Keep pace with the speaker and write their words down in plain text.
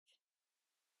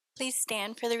Please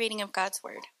stand for the reading of God's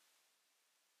Word.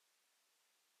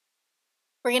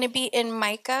 We're going to be in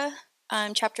Micah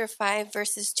chapter 5,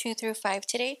 verses 2 through 5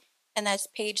 today, and that's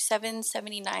page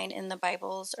 779 in the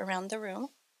Bibles around the room.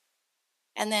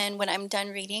 And then when I'm done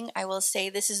reading, I will say,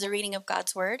 "This is the reading of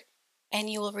God's Word," and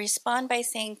you will respond by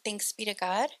saying, "Thanks be to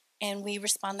God," and we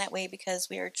respond that way because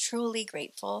we are truly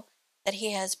grateful that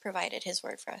He has provided His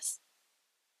Word for us.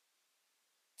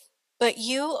 "But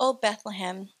you, O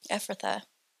Bethlehem, Ephrathah,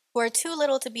 who are too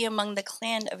little to be among the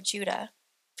clan of Judah,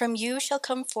 from you shall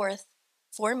come forth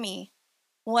for me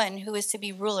one who is to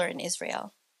be ruler in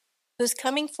Israel, whose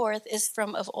coming forth is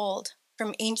from of old,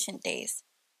 from ancient days.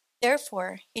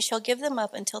 Therefore he shall give them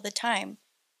up until the time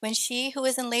when she who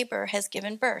is in labor has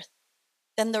given birth.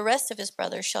 Then the rest of his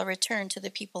brothers shall return to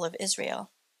the people of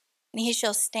Israel. And he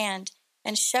shall stand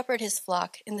and shepherd his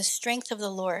flock in the strength of the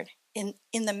Lord, in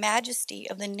the majesty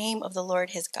of the name of the Lord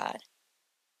his God.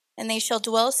 And they shall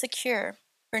dwell secure,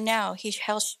 for now he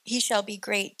shall be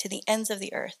great to the ends of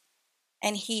the earth,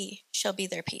 and he shall be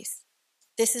their peace."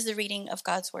 This is the reading of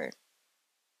God's Word.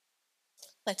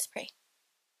 Let's pray.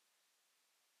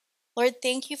 Lord,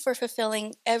 thank you for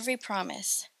fulfilling every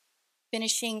promise,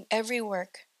 finishing every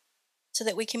work, so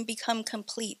that we can become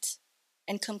complete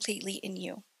and completely in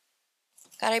you.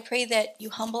 God, I pray that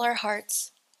you humble our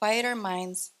hearts, quiet our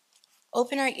minds,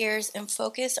 open our ears, and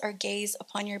focus our gaze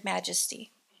upon your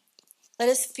majesty. Let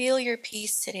us feel your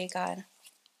peace today, God.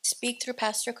 Speak through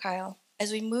Pastor Kyle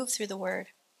as we move through the word.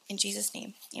 In Jesus'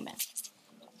 name, amen.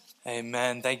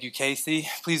 Amen. Thank you, Casey.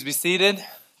 Please be seated.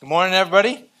 Good morning,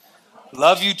 everybody.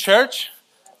 Love you, church.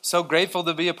 So grateful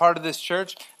to be a part of this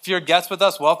church. If you're a guest with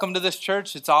us, welcome to this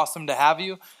church. It's awesome to have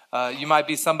you. You might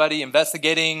be somebody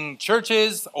investigating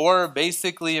churches or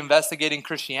basically investigating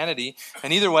Christianity.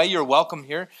 And either way, you're welcome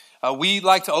here. We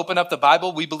like to open up the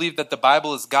Bible. We believe that the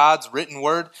Bible is God's written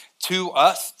word to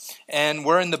us. And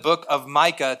we're in the book of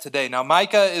Micah today. Now,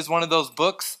 Micah is one of those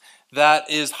books that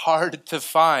is hard to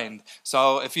find.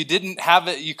 So if you didn't have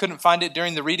it, you couldn't find it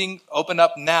during the reading, open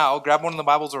up now, grab one of the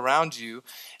Bibles around you,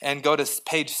 and go to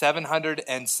page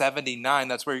 779.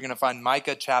 That's where you're going to find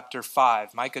Micah chapter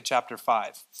 5. Micah chapter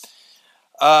 5.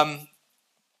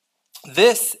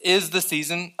 This is the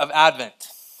season of Advent.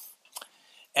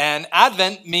 And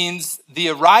Advent means the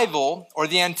arrival or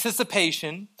the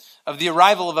anticipation of the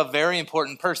arrival of a very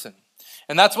important person.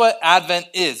 And that's what Advent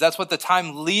is. That's what the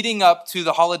time leading up to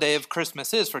the holiday of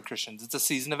Christmas is for Christians. It's a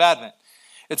season of Advent.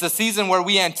 It's a season where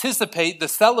we anticipate the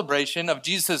celebration of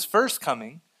Jesus' first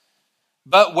coming,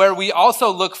 but where we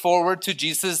also look forward to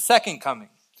Jesus' second coming.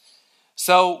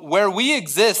 So where we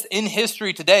exist in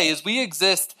history today is we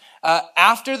exist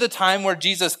after the time where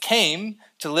Jesus came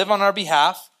to live on our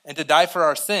behalf and to die for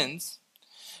our sins.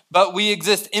 But we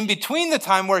exist in between the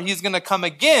time where he's going to come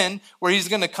again, where he's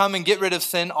going to come and get rid of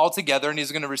sin altogether, and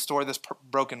he's going to restore this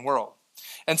broken world.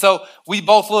 And so we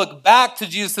both look back to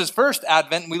Jesus' first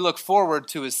advent, and we look forward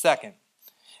to his second.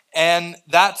 And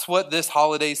that's what this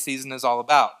holiday season is all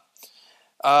about.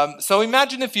 So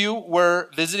imagine if you were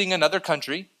visiting another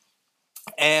country,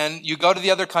 and you go to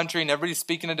the other country, and everybody's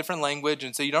speaking a different language,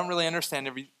 and so you don't really understand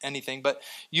anything, but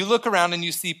you look around and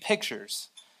you see pictures.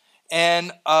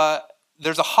 And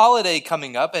there's a holiday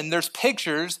coming up, and there's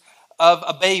pictures of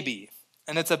a baby.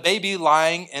 And it's a baby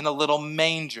lying in a little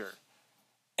manger.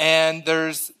 And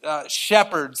there's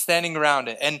shepherds standing around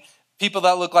it. And people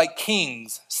that look like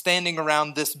kings standing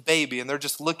around this baby. And they're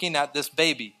just looking at this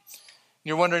baby. And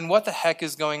you're wondering, what the heck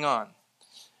is going on?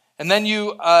 And then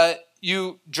you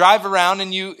drive around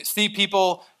and you see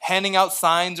people handing out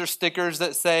signs or stickers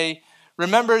that say,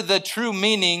 "Remember the true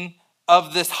meaning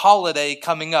of this holiday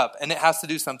coming up," and it has to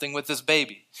do something with this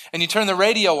baby. And you turn the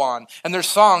radio on, and there's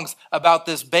songs about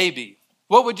this baby.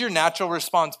 What would your natural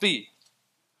response be?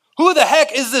 Who the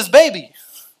heck is this baby?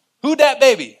 Who that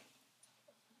baby?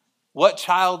 What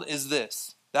child is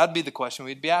this? That'd be the question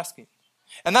we'd be asking.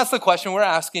 And that's the question we're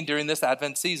asking during this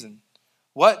Advent season.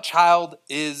 What child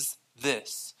is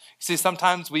this? See,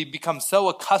 sometimes we become so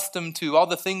accustomed to all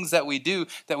the things that we do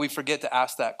that we forget to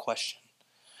ask that question.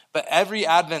 But every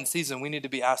Advent season, we need to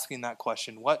be asking that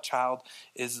question. What child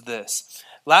is this?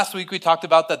 Last week, we talked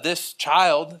about that this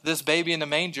child, this baby in a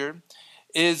manger,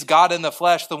 is God in the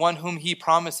flesh, the one whom he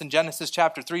promised in Genesis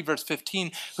chapter 3, verse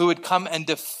 15, who would come and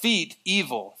defeat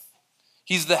evil.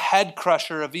 He's the head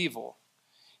crusher of evil.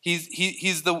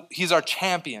 He's our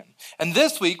champion. And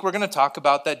this week, we're going to talk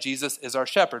about that Jesus is our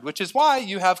shepherd, which is why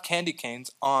you have candy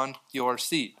canes on your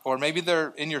seat. Or maybe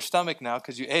they're in your stomach now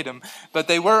because you ate them, but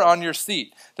they were on your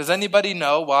seat. Does anybody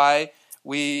know why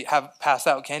we have pass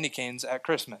out candy canes at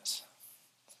Christmas?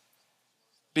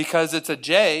 Because it's a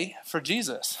J for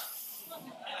Jesus.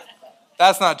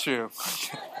 That's not true.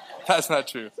 That's not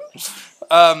true.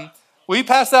 We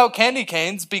pass out candy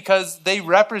canes because they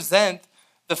represent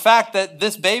the fact that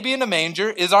this baby in a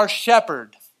manger is our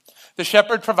shepherd, the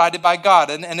shepherd provided by God,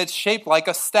 and it's shaped like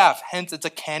a staff, hence it's a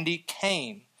candy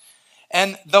cane.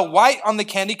 And the white on the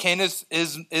candy cane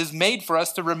is made for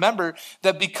us to remember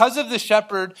that because of the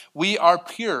shepherd, we are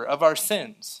pure of our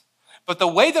sins. But the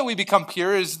way that we become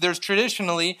pure is there's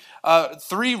traditionally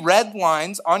 3 red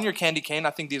lines on your candy cane. I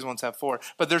think these ones have 4,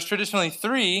 but there's traditionally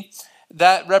 3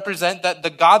 that represent that the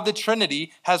God, the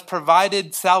Trinity, has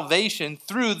provided salvation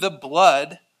through the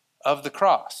blood of the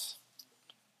cross.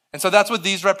 And so that's what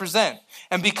these represent.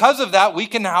 And because of that, we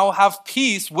can now have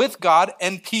peace with God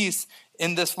and peace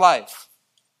in this life.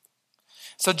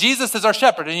 So Jesus is our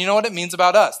shepherd, and you know what it means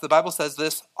about us. The Bible says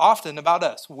this often about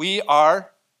us. We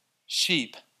are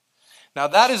sheep. Now,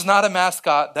 that is not a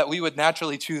mascot that we would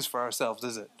naturally choose for ourselves,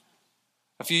 is it?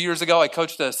 A few years ago, I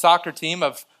coached a soccer team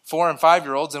of 4 and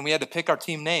 5-year-olds, and we had to pick our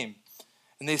team name.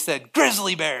 And they said,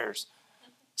 grizzly bears,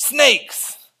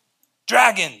 snakes,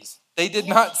 dragons. They did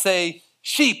not say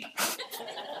sheep.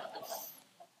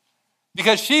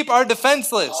 Because sheep are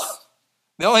defenseless.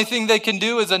 The only thing they can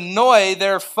do is annoy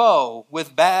their foe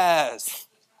with baas.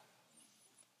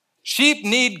 Sheep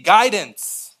need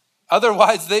guidance.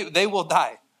 Otherwise, they will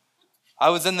die. I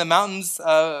was in the mountains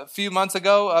a few months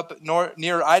ago up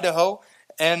near Idaho,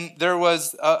 and there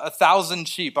was 1,000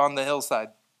 sheep on the hillside.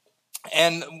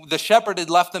 And the shepherd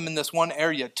had left them in this one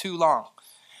area too long.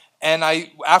 And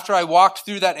after I walked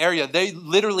through that area, they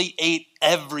literally ate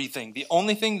everything. The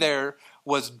only thing there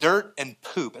was dirt and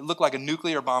poop. It looked like a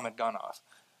nuclear bomb had gone off.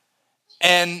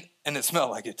 And it smelled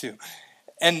like it too.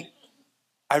 And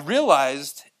I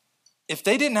realized if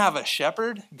they didn't have a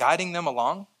shepherd guiding them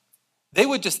along, they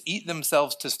would just eat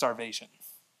themselves to starvation.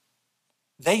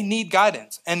 They need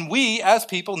guidance. And we, as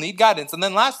people, need guidance. And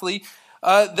then lastly,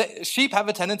 the sheep have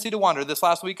a tendency to wander. This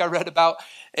last week I read about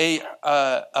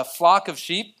a flock of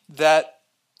sheep that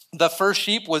the first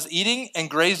sheep was eating and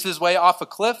grazed his way off a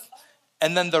cliff.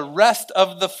 And then the rest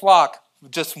of the flock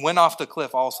just went off the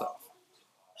cliff also.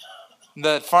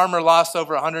 The farmer lost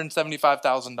over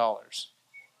 $175,000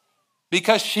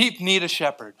 because sheep need a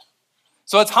shepherd.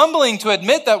 So it's humbling to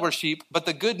admit that we're sheep, but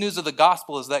the good news of the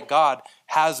gospel is that God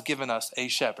has given us a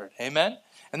shepherd. Amen?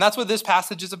 And that's what this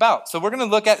passage is about. So we're going to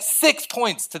look at 6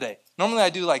 points today. Normally I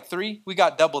do like 3. We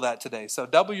got double that today. So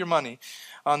double your money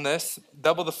on this,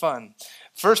 double the fun.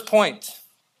 First point,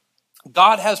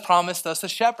 God has promised us a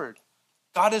shepherd.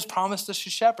 God has promised us a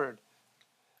shepherd.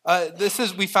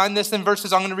 We find this in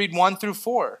verses, I'm going to read 1 through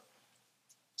 4.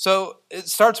 So it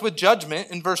starts with judgment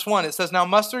in verse 1. It says, now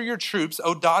muster your troops,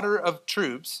 O daughter of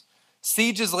troops.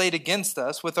 Siege is laid against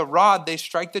us. With a rod they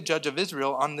strike the judge of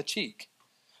Israel on the cheek.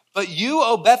 But you,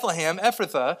 O Bethlehem,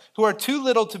 Ephrathah, who are too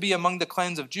little to be among the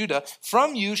clans of Judah,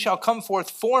 from you shall come forth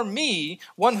for me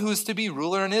one who is to be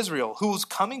ruler in Israel, whose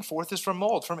coming forth is from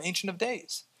old, from ancient of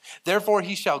days. Therefore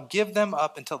he shall give them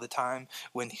up until the time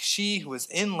when she who is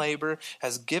in labor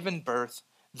has given birth.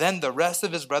 Then the rest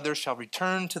of his brothers shall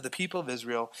return to the people of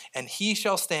Israel, and he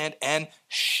shall stand and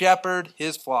shepherd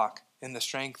his flock in the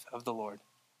strength of the Lord.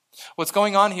 What's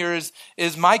going on here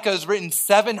is Micah is written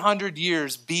 700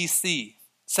 years BC,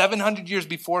 700 years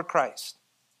before Christ.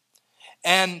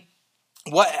 And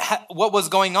what was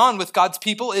going on with God's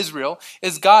people, Israel,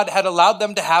 is God had allowed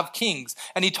them to have kings.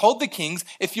 And he told the kings,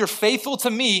 if you're faithful to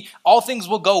me, all things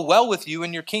will go well with you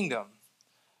in your kingdom.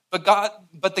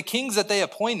 But the kings that they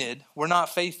appointed were not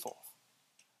faithful.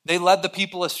 They led the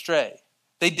people astray.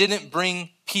 They didn't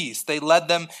bring peace. They led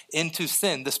them into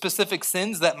sin. The specific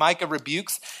sins that Micah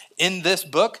rebukes in this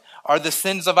book are the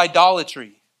sins of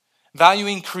idolatry,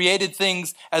 valuing created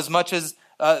things as much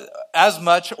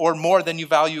or more than you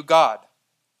value God.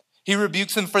 He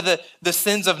rebukes them for the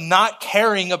sins of not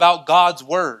caring about God's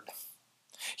word.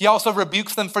 He also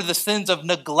rebukes them for the sins of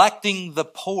neglecting the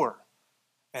poor.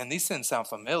 Man, these sins sound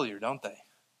familiar, don't they?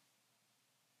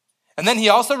 And then he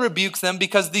also rebukes them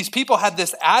because these people had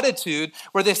this attitude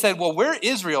where they said, well, we're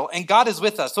Israel and God is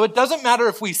with us. So it doesn't matter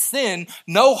if we sin,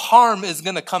 no harm is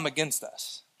going to come against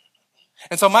us.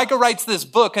 And so Micah writes this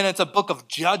book, and it's a book of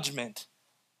judgment.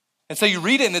 And so you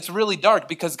read it and it's really dark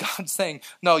because God's saying,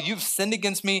 no, you've sinned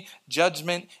against me.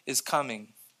 Judgment is coming.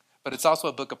 But it's also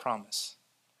a book of promise.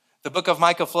 The book of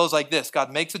Micah flows like this.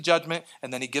 God makes a judgment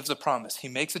and then he gives a promise. He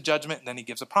makes a judgment and then he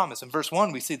gives a promise. In verse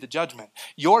 1, we see the judgment.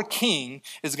 Your king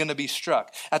is going to be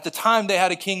struck. At the time, they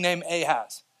had a king named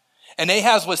Ahaz. And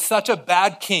Ahaz was such a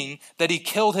bad king that he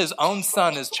killed his own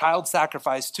son as child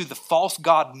sacrifice to the false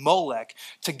god Molech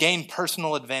to gain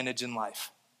personal advantage in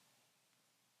life.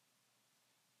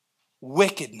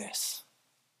 Wickedness.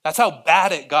 That's how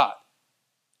bad it got.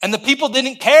 And the people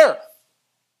didn't care.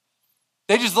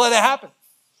 They just let it happen.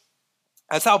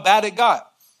 That's how bad it got.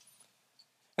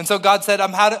 And so God said,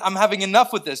 I'm having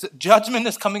enough with this. Judgment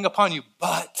is coming upon you,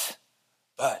 but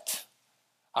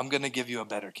I'm going to give you a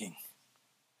better king.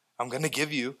 I'm going to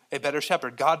give you a better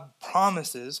shepherd. God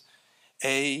promises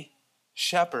a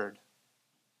shepherd.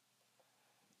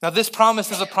 Now, this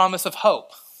promise is a promise of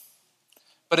hope,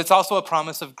 but it's also a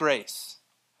promise of grace.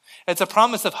 It's a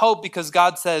promise of hope because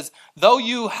God says, though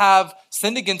you have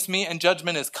sinned against me and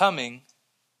judgment is coming,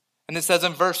 and it says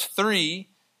in verse 3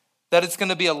 that it's going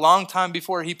to be a long time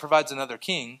before he provides another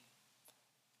king,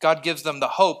 God gives them the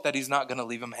hope that he's not going to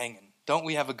leave them hanging. Don't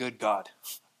we have a good God?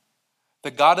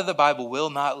 The God of the Bible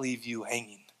will not leave you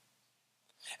hanging.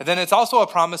 And then it's also a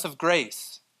promise of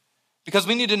grace. Because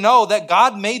we need to know that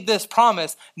God made this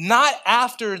promise not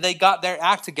after they got their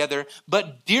act together,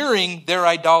 but during their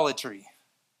idolatry.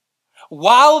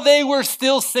 While they were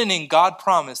still sinning, God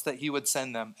promised that he would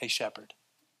send them a shepherd.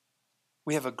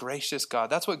 We have a gracious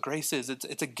God. That's what grace is.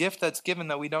 It's a gift that's given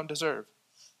that we don't deserve.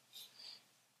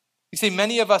 You see,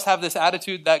 many of us have this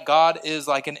attitude that God is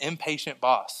like an impatient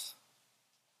boss.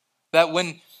 That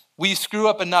when we screw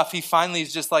up enough, he finally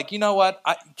is just like, you know what?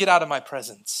 Get out of my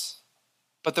presence.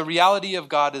 But the reality of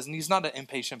God is he's not an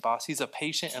impatient boss. He's a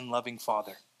patient and loving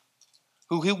father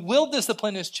who will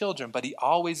discipline his children, but he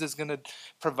always is going to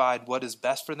provide what is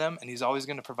best for them, and he's always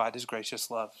going to provide his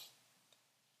gracious love.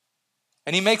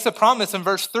 And he makes a promise in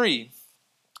verse 3.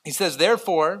 He says,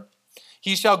 therefore,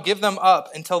 he shall give them up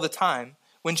until the time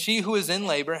when she who is in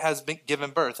labor has been given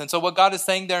birth. And so what God is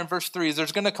saying there in verse 3 is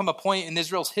there's going to come a point in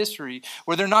Israel's history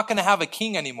where they're not going to have a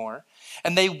king anymore,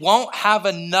 and they won't have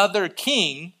another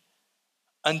king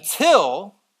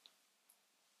until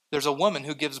there's a woman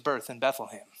who gives birth in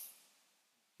Bethlehem.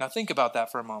 Now think about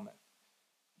that for a moment.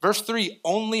 Verse 3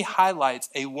 only highlights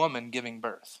a woman giving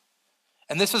birth.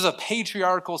 And this is a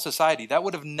patriarchal society. That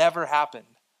would have never happened.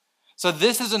 So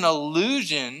this is an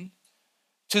allusion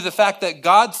to the fact that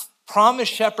God's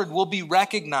promised shepherd will be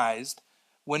recognized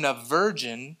when a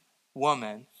virgin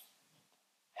woman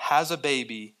has a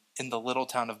baby in the little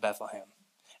town of Bethlehem.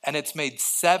 And it's made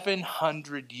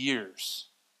 700 years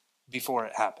before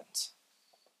it happens.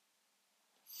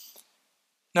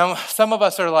 Now, some of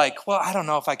us are like, well, I don't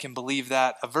know if I can believe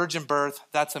that. A virgin birth,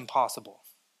 that's impossible.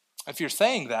 If you're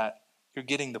saying that, you're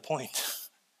getting the point.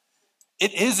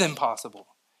 It is impossible.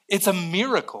 It's a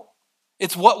miracle.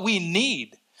 It's what we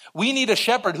need. We need a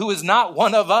shepherd who is not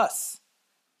one of us.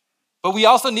 But we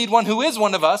also need one who is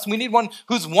one of us. We need one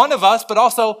who's one of us, but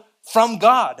also from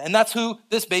God. And that's who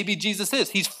this baby Jesus is.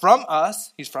 He's from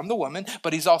us. He's from the woman,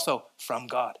 but he's also from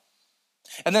God.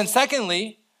 And then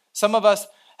secondly, some of us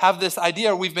have this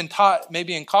idea, or we've been taught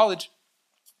maybe in college,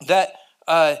 that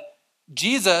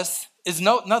Jesus is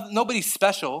nobody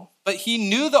special, but he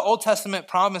knew the Old Testament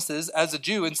promises as a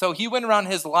Jew, and so he went around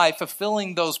his life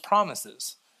fulfilling those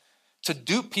promises to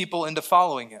dupe people into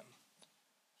following him.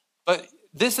 But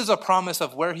this is a promise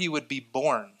of where he would be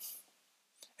born.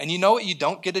 And you know what you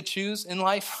don't get to choose in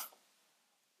life?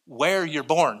 Where you're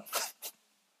born.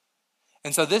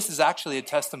 And so this is actually a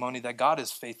testimony that God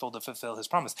is faithful to fulfill his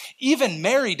promise. Even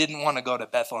Mary didn't want to go to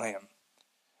Bethlehem.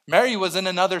 Mary was in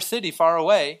another city far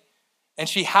away, and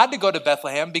she had to go to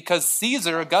Bethlehem because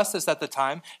Caesar, Augustus at the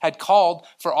time, had called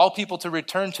for all people to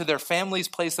return to their family's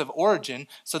place of origin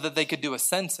so that they could do a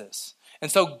census.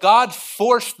 And so God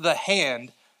forced the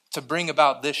hand to bring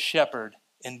about this shepherd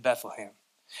in Bethlehem.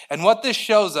 And what this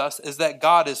shows us is that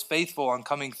God is faithful on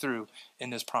coming through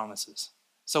in his promises.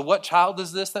 So what child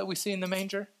is this that we see in the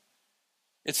manger?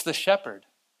 It's the shepherd.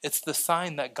 It's the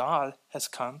sign that God has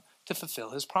come to fulfill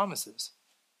his promises.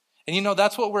 And you know,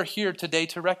 that's what we're here today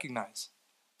to recognize.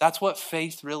 That's what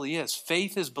faith really is.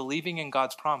 Faith is believing in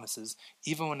God's promises,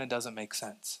 even when it doesn't make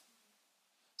sense.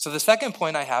 So the second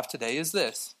point I have today is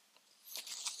this,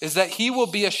 is that he will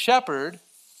be a shepherd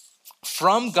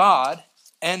from God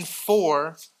and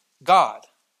for God.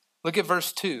 Look at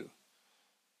verse 2.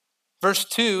 Verse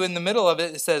 2, in the middle of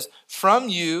it, it says, from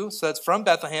you, so that's from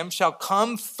Bethlehem, shall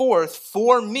come forth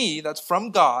for me, that's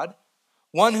from God,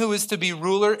 one who is to be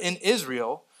ruler in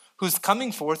Israel, whose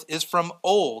coming forth is from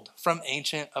old, from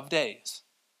ancient of days.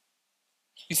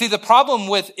 You see, the problem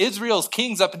with Israel's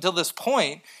kings up until this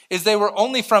point is they were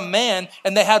only from man,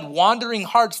 and they had wandering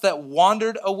hearts that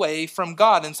wandered away from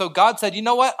God. And so God said, you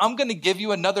know what? I'm going to give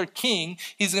you another king.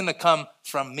 He's going to come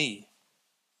from me.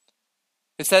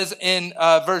 It says in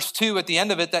verse 2 at the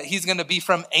end of it that he's going to be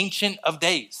from ancient of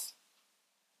days.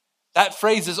 That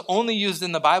phrase is only used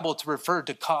in the Bible to refer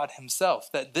to God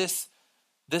himself, that this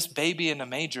baby in a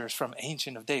manger is from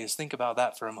ancient of days. Think about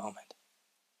that for a moment.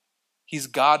 He's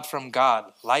God from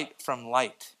God, light from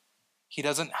light. He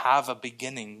doesn't have a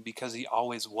beginning because he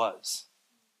always was,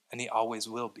 and he always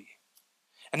will be.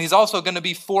 And he's also going to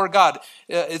be for God.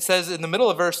 It says in the middle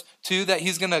of verse 2 that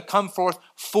he's going to come forth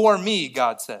for me,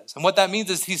 God says. And what that means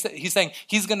is he's saying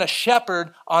he's going to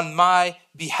shepherd on my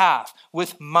behalf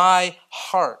with my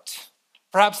heart.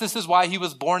 Perhaps this is why he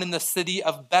was born in the city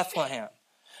of Bethlehem.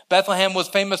 Bethlehem was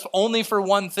famous only for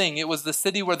one thing. It was the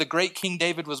city where the great King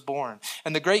David was born.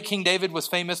 And the great King David was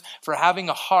famous for having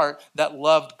a heart that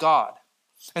loved God.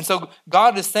 And so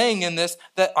God is saying in this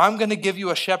that I'm going to give you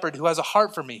a shepherd who has a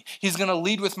heart for me. He's going to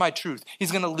lead with my truth.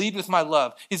 He's going to lead with my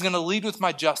love. He's going to lead with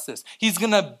my justice. He's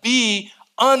going to be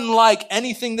unlike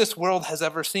anything this world has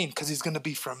ever seen because he's going to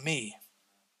be from me.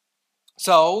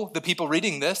 So the people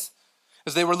reading this,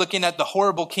 as they were looking at the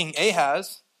horrible King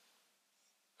Ahaz,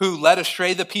 who led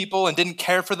astray the people and didn't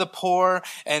care for the poor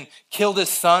and killed his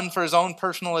son for his own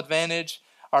personal advantage,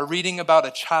 are reading about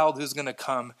a child who's going to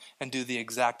come and do the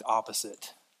exact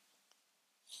opposite,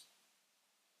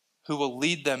 who will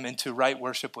lead them into right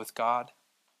worship with God,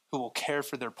 who will care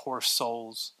for their poor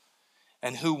souls,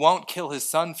 and who won't kill his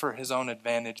son for his own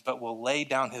advantage, but will lay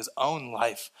down his own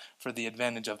life for the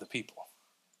advantage of the people.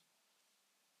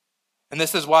 And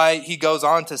this is why he goes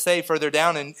on to say further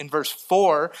down in verse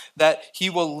 4 that he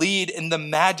will lead in the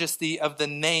majesty of the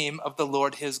name of the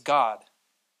Lord his God.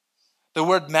 The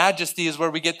word majesty is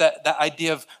where we get that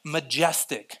idea of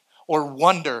majestic or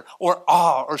wonder or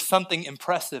awe or something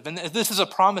impressive. And this is a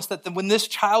promise that when this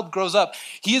child grows up,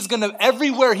 he is going to,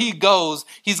 everywhere he goes,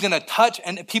 he's going to touch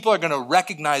and people are going to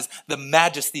recognize the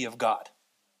majesty of God.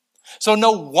 So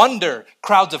no wonder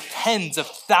crowds of tens of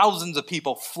thousands of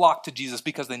people flock to Jesus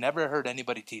because they never heard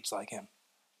anybody teach like him.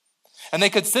 And they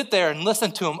could sit there and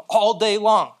listen to him all day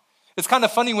long. It's kind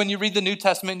of funny when you read the New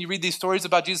Testament and you read these stories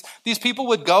about Jesus. These people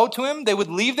would go to him. They would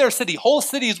leave their city. Whole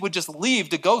cities would just leave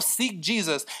to go seek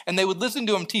Jesus, and they would listen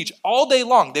to him teach all day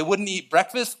long. They wouldn't eat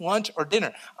breakfast, lunch, or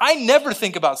dinner. I never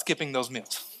think about skipping those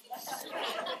meals.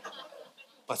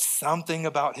 But something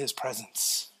about his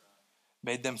presence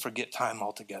made them forget time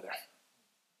altogether.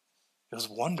 It was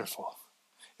wonderful.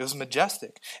 It was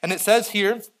majestic. And it says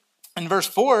here in verse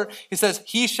 4, he says,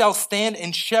 he shall stand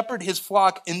and shepherd his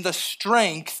flock in the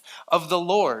strength of the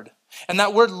Lord. And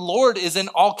that word Lord is in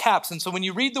all caps. And so when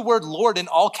you read the word Lord in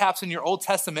all caps in your Old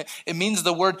Testament, it means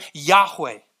the word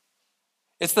Yahweh.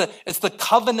 It's the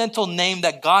covenantal name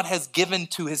that God has given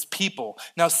to his people.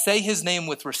 Now say his name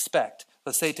with respect.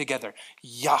 Let's say it together.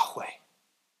 Yahweh.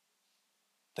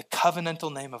 The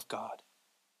covenantal name of God.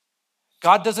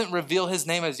 God doesn't reveal his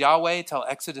name as Yahweh till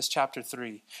Exodus chapter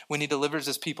 3, when he delivers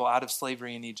his people out of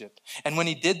slavery in Egypt. And when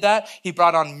he did that, he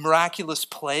brought on miraculous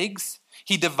plagues.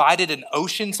 He divided an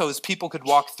ocean so his people could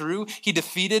walk through. He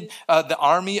defeated the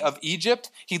army of Egypt.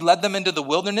 He led them into the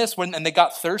wilderness and they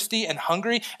got thirsty and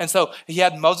hungry. And so he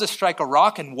had Moses strike a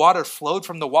rock and water flowed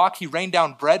from the rock. He rained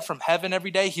down bread from heaven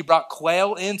every day. He brought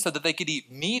quail in so that they could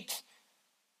eat meat.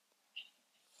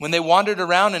 When they wandered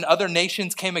around and other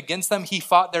nations came against them, he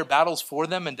fought their battles for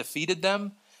them and defeated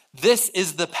them. This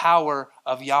is the power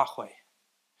of Yahweh.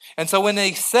 And so when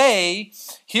they say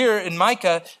here in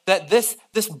Micah that this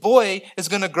boy is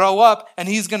going to grow up and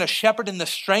he's going to shepherd in the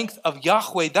strength of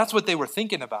Yahweh, that's what they were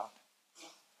thinking about.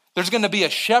 There's going to be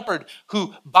a shepherd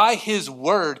who by his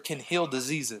word can heal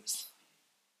diseases.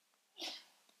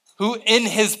 Who in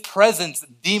his presence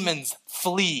demons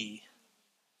flee.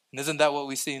 And isn't that what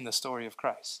we see in the story of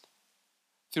Christ?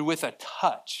 Through with a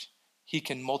touch, he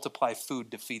can multiply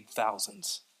food to feed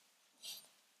thousands.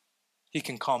 He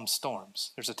can calm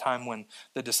storms. There's a time when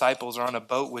the disciples are on a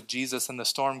boat with Jesus and the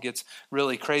storm gets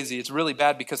really crazy. It's really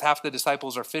bad because half the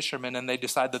disciples are fishermen and they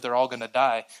decide that they're all going to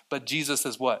die. But Jesus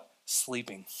is what?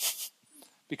 Sleeping.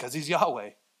 Because he's Yahweh.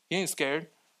 He ain't scared.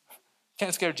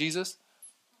 Can't scare Jesus.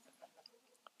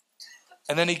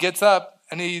 And then he gets up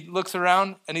and he looks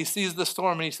around and he sees the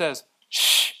storm and he says,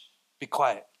 shh, be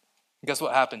quiet. And guess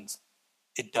what happens?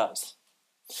 It does.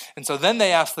 And so then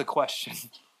they ask the question,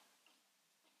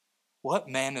 what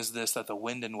man is this that the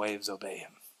wind and waves obey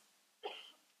him?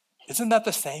 Isn't that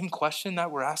the same question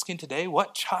that we're asking today?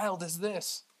 What child is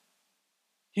this?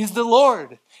 He's the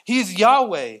Lord. He's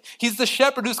Yahweh. He's the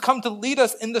shepherd who's come to lead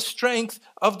us in the strength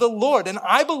of the Lord. And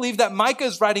I believe that Micah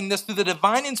is writing this through the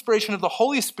divine inspiration of the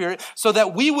Holy Spirit so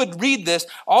that we would read this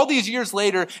all these years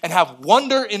later and have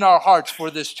wonder in our hearts for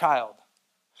this child.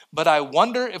 But I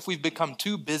wonder if we've become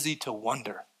too busy to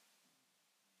wonder.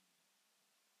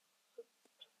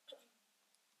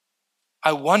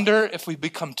 I wonder if we've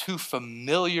become too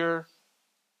familiar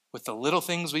with the little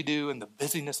things we do and the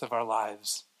busyness of our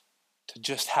lives to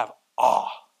just have awe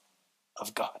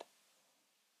of God.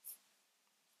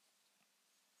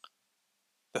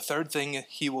 The third thing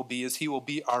he will be is he will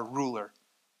be our ruler.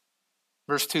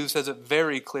 Verse 2 says it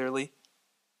very clearly. It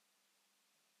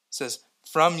says,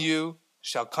 from you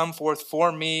shall come forth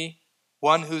for me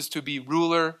one who's to be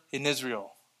ruler in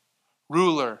Israel.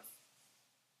 Ruler.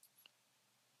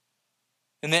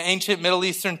 In the ancient Middle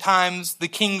Eastern times, the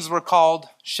kings were called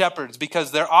shepherds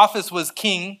because their office was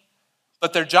king,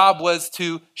 but their job was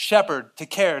to shepherd, to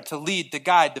care, to lead, to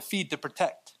guide, to feed, to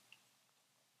protect.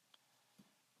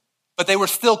 But they were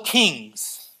still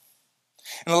kings.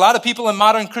 And a lot of people in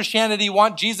modern Christianity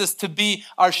want Jesus to be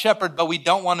our shepherd, but we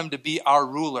don't want him to be our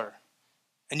ruler.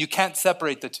 And you can't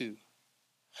separate the two.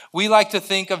 We like to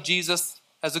think of Jesus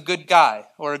as a good guy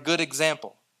or a good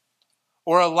example,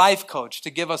 or a life coach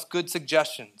to give us good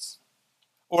suggestions,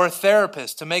 or a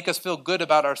therapist to make us feel good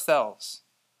about ourselves,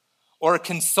 or a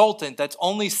consultant that's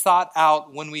only sought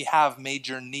out when we have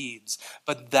major needs.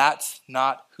 But that's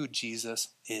not who Jesus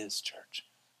is, church.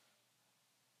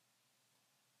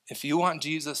 If you want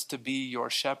Jesus to be your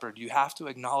shepherd, you have to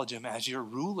acknowledge him as your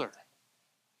ruler.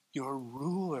 Your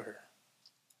ruler.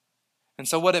 And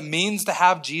so what it means to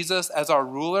have Jesus as our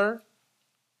ruler,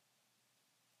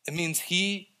 it means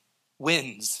he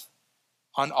wins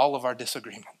on all of our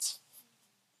disagreements.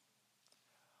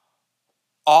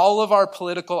 All of our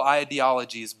political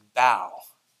ideologies bow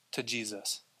to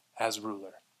Jesus as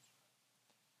ruler.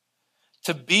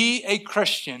 To be a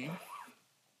Christian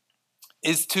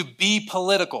is to be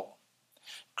political.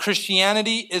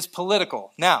 Christianity is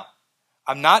political. Now,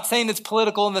 I'm not saying it's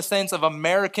political in the sense of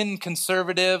American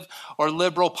conservative or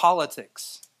liberal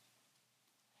politics.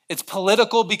 It's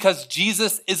political because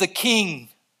Jesus is a king.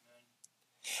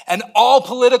 And all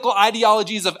political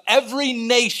ideologies of every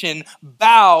nation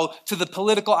bow to the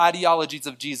political ideologies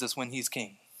of Jesus when he's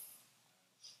king.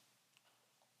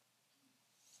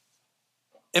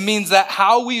 It means that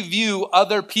how we view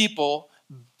other people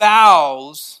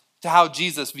bows to how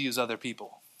Jesus views other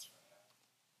people.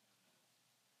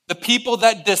 The people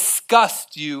that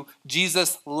disgust you,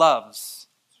 Jesus loves.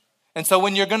 And so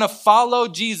when you're going to follow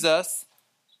Jesus,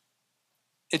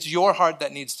 it's your heart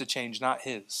that needs to change, not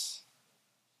his.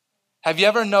 Have you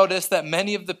ever noticed that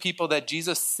many of the people that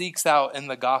Jesus seeks out in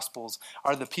the Gospels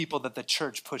are the people that the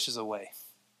church pushes away?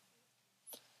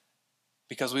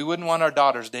 Because we wouldn't want our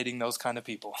daughters dating those kind of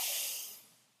people.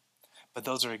 But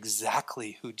those are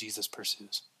exactly who Jesus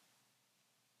pursues.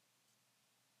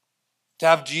 To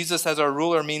have Jesus as our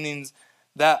ruler means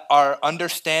that our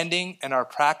understanding and our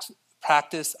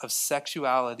practice of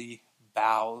sexuality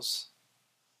bows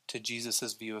to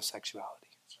Jesus' view of sexuality.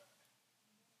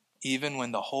 Even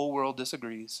when the whole world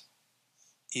disagrees,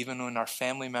 even when our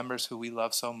family members who we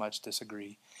love so much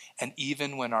disagree, and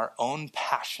even when our own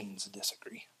passions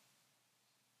disagree.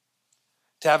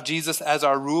 To have Jesus as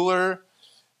our ruler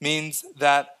means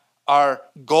that our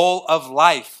goal of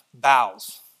life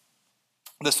bows.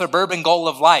 The suburban goal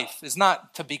of life is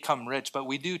not to become rich, but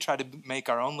we do try to make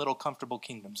our own little comfortable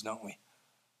kingdoms, don't we?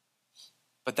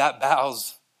 But that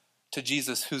bows to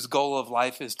Jesus, whose goal of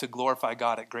life is to glorify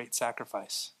God at great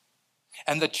sacrifice.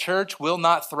 And the church will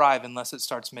not thrive unless it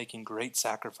starts making great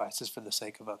sacrifices for the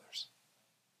sake of others.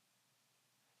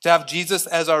 To have Jesus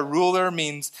as our ruler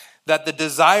means that the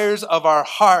desires of our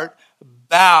heart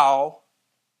bow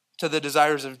to the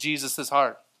desires of Jesus'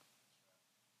 heart.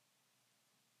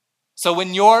 So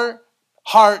when your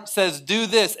heart says, do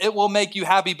this, it will make you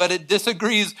happy, but it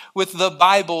disagrees with the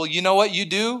Bible, you know what you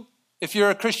do if you're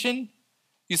a Christian?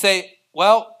 You say,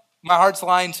 well, my heart's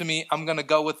lying to me. I'm going to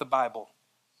go with the Bible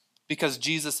because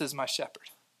Jesus is my shepherd.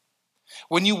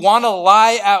 When you want to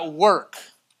lie at work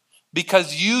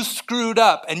because you screwed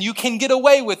up and you can get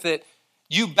away with it,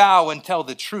 you bow and tell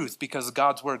the truth because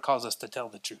God's word calls us to tell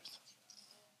the truth.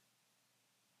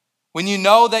 When you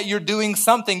know that you're doing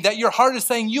something that your heart is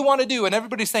saying you want to do and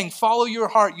everybody's saying follow your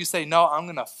heart, you say, no, I'm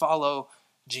going to follow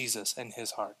Jesus and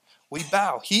his heart. We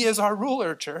bow. He is our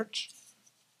ruler, church.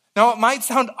 Now, it might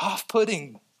sound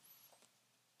off-putting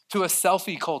to a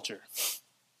selfie culture.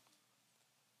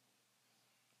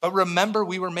 But remember,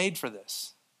 we were made for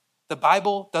this. The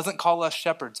Bible doesn't call us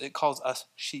shepherds. It calls us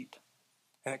sheep.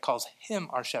 And it calls him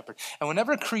our shepherd. And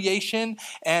whenever creation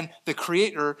and the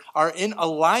creator are in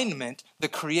alignment, the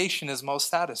creation is most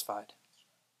satisfied.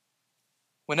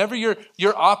 Whenever you're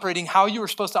operating how you were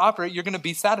supposed to operate, you're going to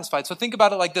be satisfied. So think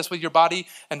about it like this with your body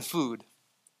and food.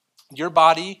 Your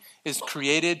body is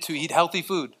created to eat healthy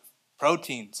food,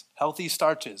 proteins, healthy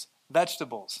starches,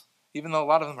 vegetables, even though a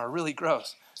lot of them are really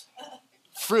gross.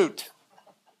 Fruit.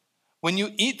 When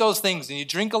you eat those things and you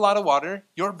drink a lot of water,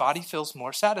 your body feels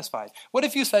more satisfied. What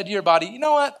if you said to your body, you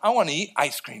know what? I want to eat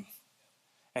ice cream.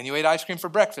 And you ate ice cream for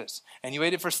breakfast, and you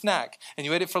ate it for snack, and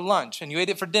you ate it for lunch, and you ate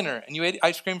it for dinner, and you ate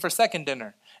ice cream for second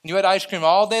dinner, and you had ice cream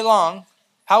all day long,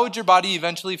 how would your body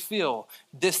eventually feel?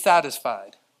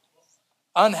 Dissatisfied,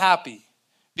 unhappy,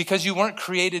 because you weren't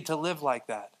created to live like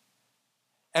that.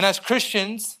 And as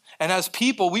Christians and as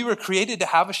people, we were created to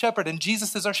have a shepherd, and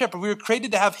Jesus is our shepherd. We were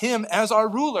created to have him as our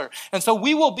ruler. And so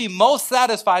we will be most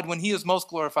satisfied when he is most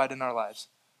glorified in our lives.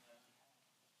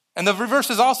 And the reverse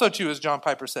is also true, as John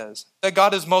Piper says, that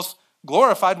God is most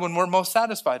glorified when we're most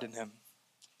satisfied in him.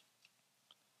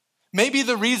 Maybe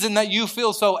the reason that you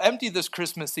feel so empty this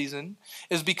Christmas season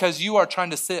is because you are trying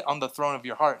to sit on the throne of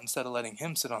your heart instead of letting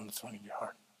him sit on the throne of your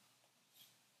heart.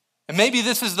 And maybe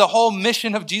this is the whole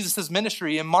mission of Jesus'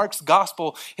 ministry. In Mark's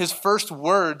gospel, his first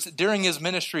words during his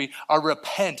ministry are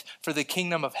repent, for the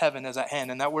kingdom of heaven is at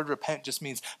hand. And that word repent just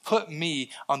means put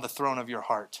me on the throne of your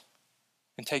heart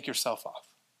and take yourself off.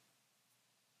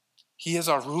 He is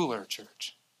our ruler,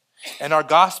 church. And our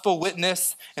gospel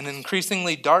witness in an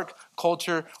increasingly dark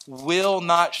culture will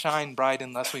not shine bright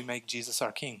unless we make Jesus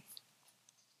our king.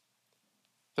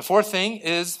 The fourth thing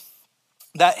is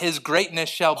that his greatness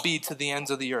shall be to the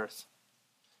ends of the earth.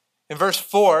 In verse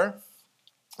 4,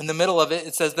 in the middle of it,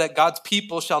 it says that God's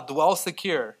people shall dwell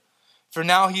secure. For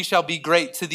now he shall be great to the